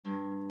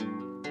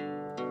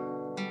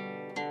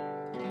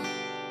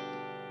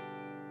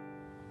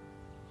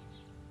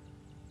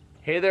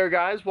Hey there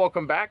guys,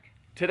 welcome back.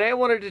 Today I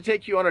wanted to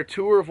take you on a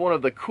tour of one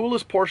of the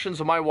coolest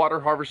portions of my water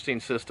harvesting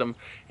system,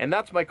 and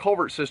that's my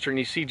culvert cistern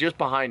you see just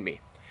behind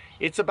me.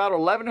 It's about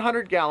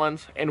 1,100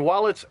 gallons, and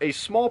while it's a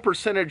small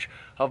percentage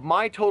of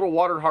my total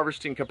water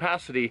harvesting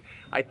capacity,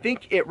 I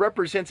think it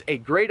represents a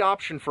great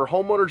option for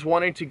homeowners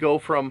wanting to go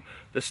from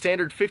the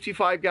standard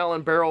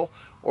 55-gallon barrel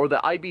or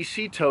the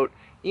IBC tote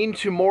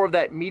into more of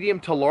that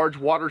medium to large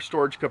water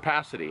storage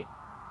capacity.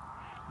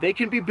 They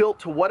can be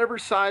built to whatever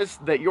size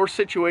that your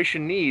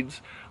situation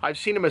needs. I've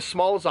seen them as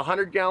small as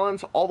 100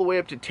 gallons all the way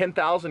up to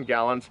 10,000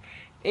 gallons.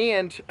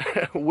 And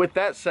with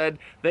that said,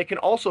 they can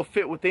also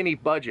fit with any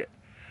budget.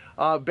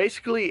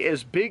 Basically,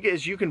 as big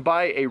as you can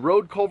buy a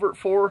road culvert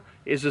for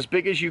is as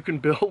big as you can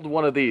build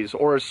one of these,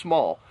 or as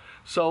small.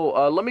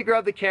 So let me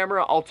grab the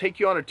camera. I'll take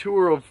you on a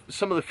tour of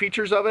some of the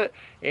features of it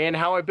and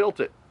how I built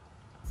it.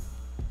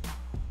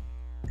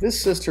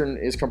 This cistern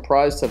is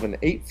comprised of an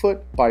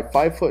 8-foot by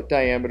 5-foot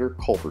diameter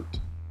culvert.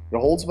 It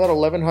holds about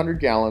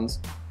 1,100 gallons,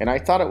 and I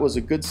thought it was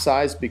a good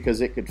size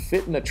because it could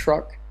fit in a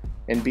truck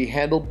and be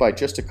handled by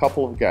just a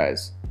couple of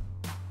guys.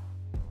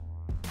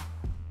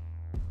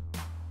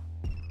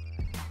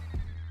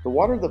 The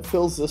water that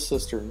fills this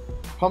cistern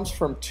comes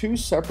from 2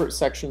 separate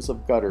sections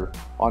of gutter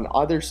on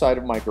either side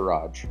of my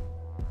garage.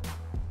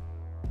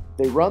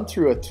 They run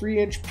through a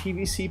 3-inch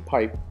PVC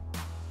pipe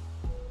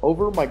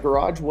over my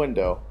garage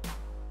window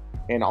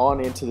and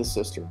on into the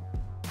cistern.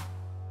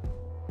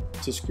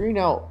 To screen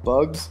out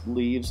bugs,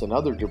 leaves, and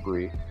other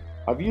debris,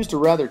 I've used a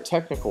rather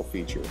technical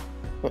feature,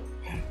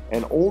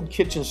 an old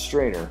kitchen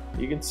strainer.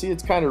 You can see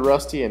it's kind of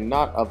rusty and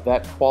not of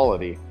that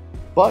quality,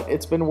 but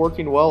it's been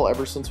working well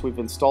ever since we've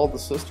installed the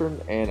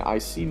cistern, and I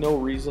see no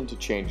reason to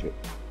change it.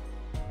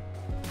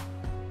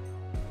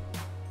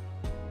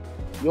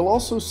 You'll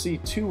also see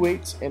 2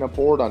 weights and a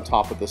board on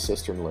top of the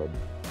cistern lid.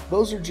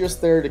 Those are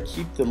just there to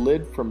keep the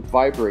lid from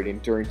vibrating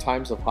during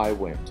times of high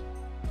wind.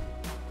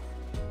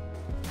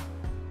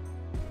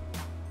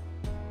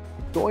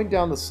 Going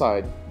down the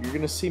side, you're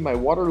going to see my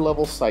water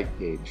level sight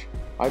gauge.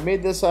 I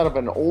made this out of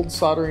an old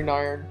soldering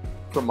iron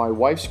from my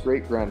wife's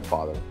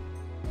great-grandfather.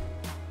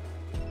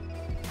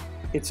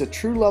 It's a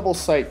true level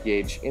sight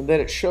gauge in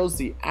that it shows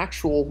the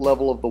actual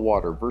level of the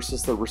water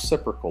versus the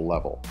reciprocal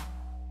level.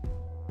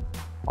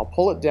 I'll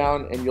pull it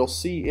down and you'll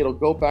see it'll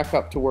go back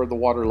up to where the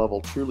water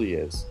level truly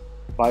is,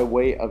 by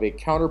way of a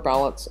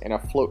counterbalance and a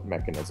float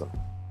mechanism.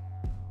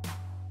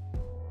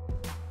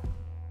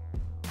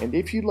 And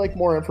if you'd like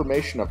more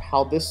information of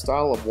how this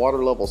style of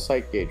water level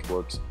sight gauge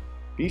works,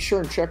 be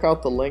sure and check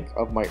out the link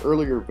of my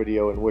earlier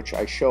video in which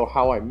I show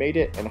how I made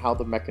it and how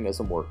the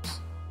mechanism works.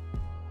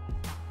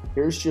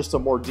 Here's just a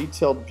more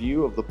detailed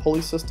view of the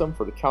pulley system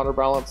for the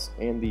counterbalance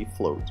and the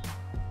float.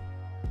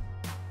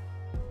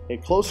 A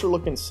closer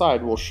look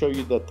inside will show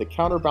you that the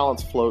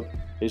counterbalance float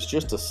is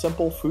just a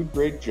simple food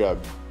grade jug.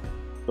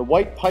 The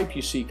white pipe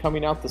you see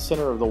coming out the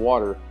center of the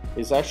water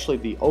is actually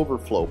the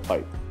overflow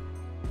pipe.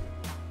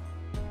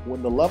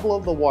 When the level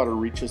of the water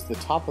reaches the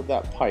top of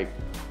that pipe,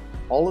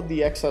 all of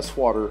the excess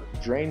water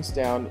drains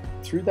down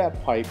through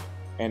that pipe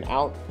and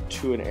out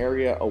to an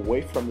area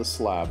away from the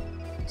slab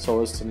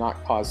so as to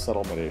not cause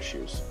settlement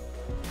issues.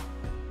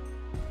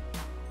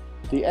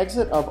 The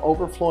exit of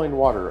overflowing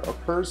water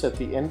occurs at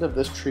the end of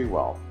this tree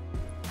well.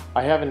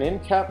 I have an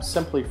end cap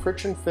simply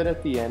friction fit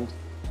at the end,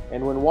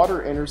 and when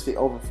water enters the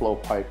overflow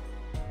pipe,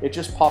 it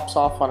just pops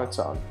off on its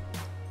own.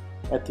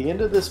 At the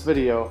end of this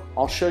video,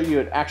 I'll show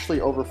you it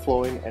actually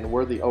overflowing and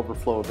where the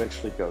overflow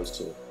eventually goes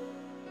to.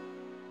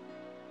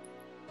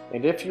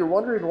 And if you're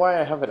wondering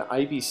why I have an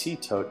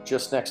IBC tote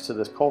just next to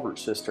this culvert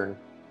cistern,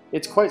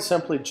 it's quite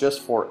simply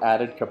just for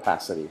added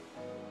capacity.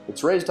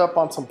 It's raised up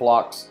on some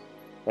blocks,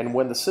 and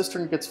when the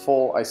cistern gets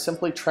full, I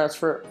simply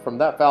transfer it from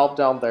that valve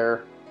down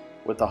there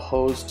with a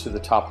hose to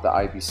the top of the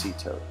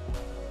IBC tote.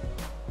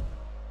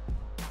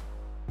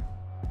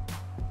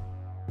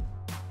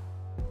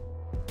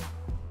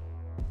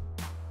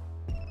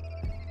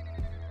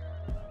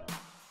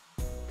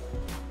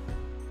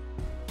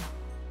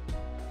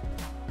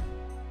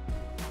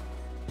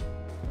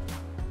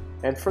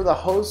 And for the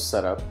hose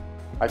setup,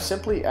 I've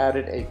simply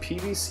added a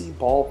PVC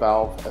ball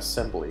valve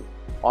assembly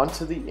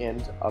onto the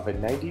end of a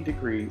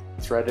 90-degree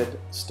threaded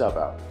stub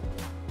out.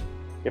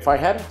 If I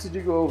had it to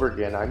do over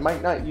again, I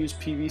might not use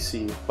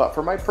PVC, but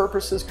for my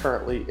purposes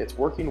currently, it's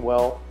working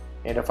well,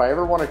 and if I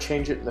ever want to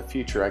change it in the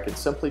future, I can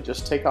simply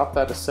just take off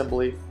that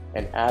assembly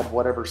and add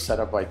whatever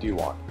setup I do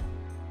want.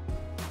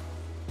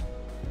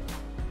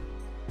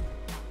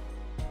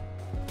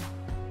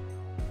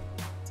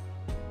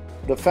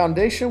 The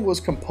foundation was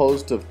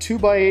composed of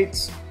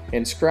 2x8s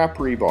and scrap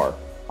rebar.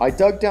 I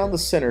dug down the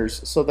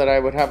centers so that I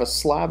would have a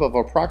slab of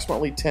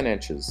approximately 10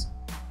 inches.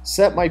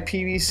 Set my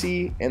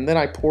PVC, and then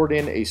I poured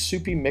in a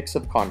soupy mix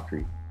of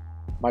concrete.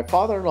 My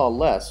father-in-law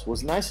Les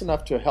was nice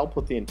enough to help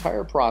with the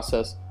entire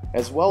process,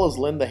 as well as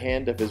lend the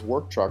hand of his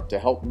work truck to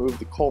help move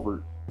the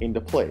culvert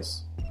into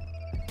place.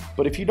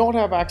 But if you don't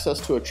have access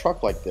to a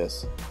truck like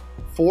this,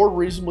 4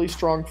 reasonably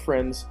strong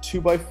friends,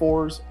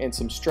 2x4s, and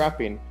some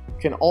strapping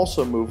can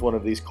also move one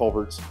of these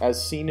culverts,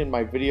 as seen in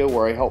my video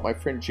where I helped my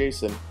friend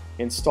Jason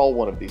install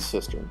one of these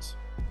cisterns.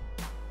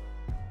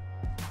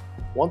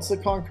 Once the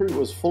concrete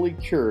was fully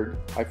cured,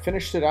 I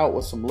finished it out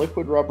with some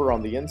liquid rubber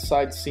on the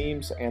inside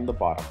seams and the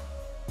bottom.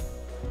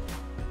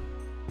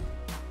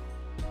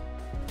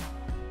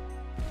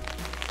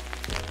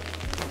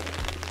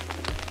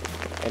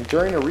 And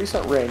during a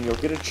recent rain, you'll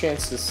get a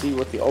chance to see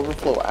what the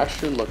overflow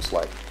actually looks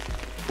like.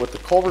 With the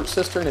culvert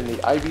cistern and the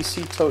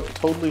IBC tote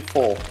totally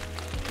full,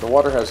 the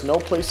water has no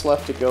place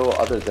left to go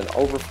other than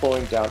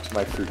overflowing down to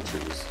my fruit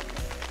trees.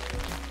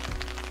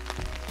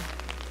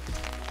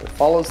 It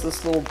follows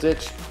this little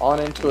ditch on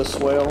into a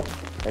swale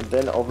and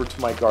then over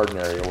to my garden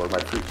area where my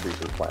fruit trees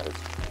are planted.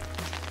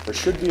 There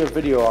should be a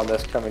video on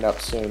this coming up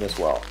soon as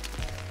well.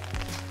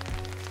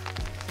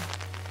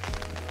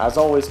 As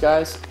always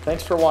guys,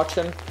 thanks for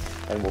watching,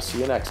 and we'll see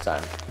you next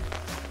time.